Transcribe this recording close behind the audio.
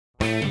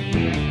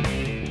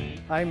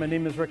Hi, my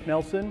name is Rick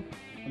Nelson.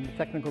 I'm the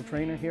technical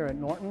trainer here at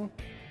Norton,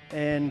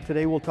 and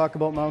today we'll talk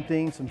about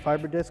mounting some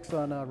fiber discs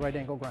on a right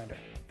angle grinder.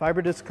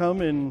 Fiber discs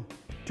come in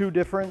two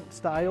different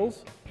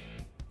styles.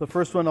 The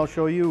first one I'll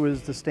show you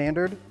is the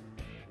standard.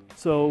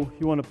 So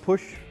you want to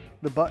push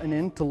the button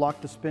in to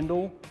lock the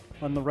spindle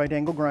on the right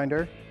angle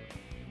grinder.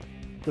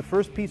 The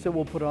first piece that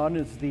we'll put on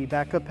is the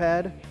backup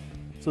pad.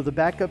 So the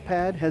backup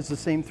pad has the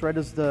same thread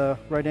as the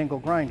right angle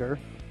grinder.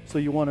 So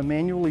you want to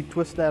manually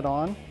twist that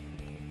on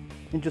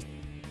and just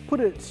put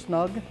it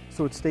snug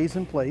so it stays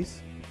in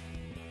place.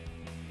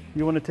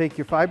 You want to take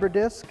your fiber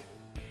disc,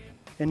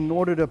 and in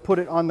order to put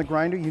it on the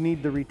grinder you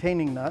need the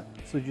retaining nut,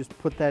 so just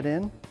put that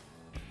in.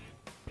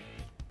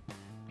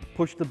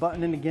 Push the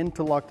button in again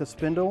to lock the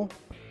spindle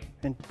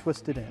and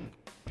twist it in.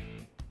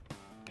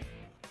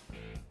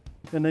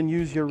 And then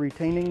use your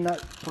retaining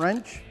nut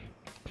wrench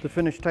to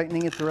finish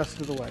tightening it the rest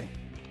of the way.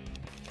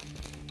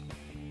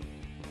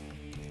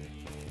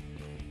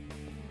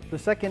 The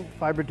second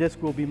fiber disc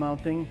we'll be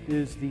mounting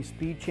is the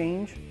speed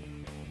change,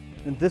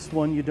 and this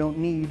one you don't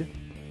need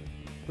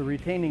the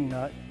retaining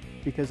nut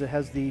because it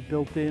has the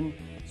built-in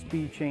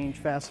speed change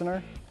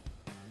fastener.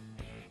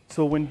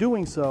 So when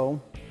doing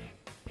so,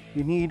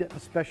 you need a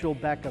special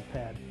backup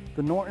pad.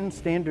 The Norton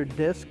standard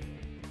disc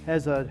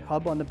has a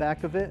hub on the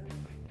back of it,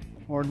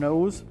 or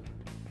nose,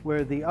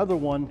 where the other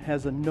one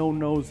has a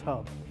no-nose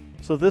hub.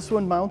 So this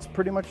one mounts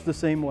pretty much the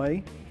same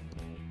way.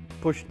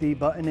 Push the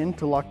button in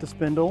to lock the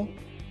spindle.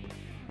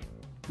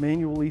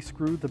 Manually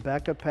screw the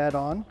backup pad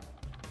on.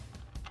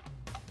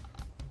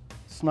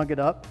 Snug it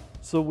up.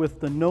 So with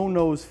the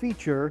no-nose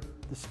feature,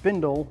 the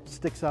spindle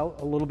sticks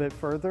out a little bit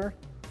further.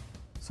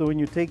 So when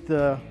you take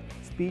the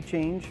speed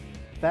change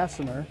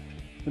fastener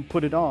and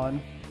put it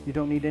on, you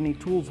don't need any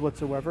tools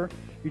whatsoever.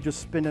 You just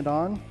spin it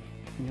on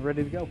and you're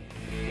ready to go.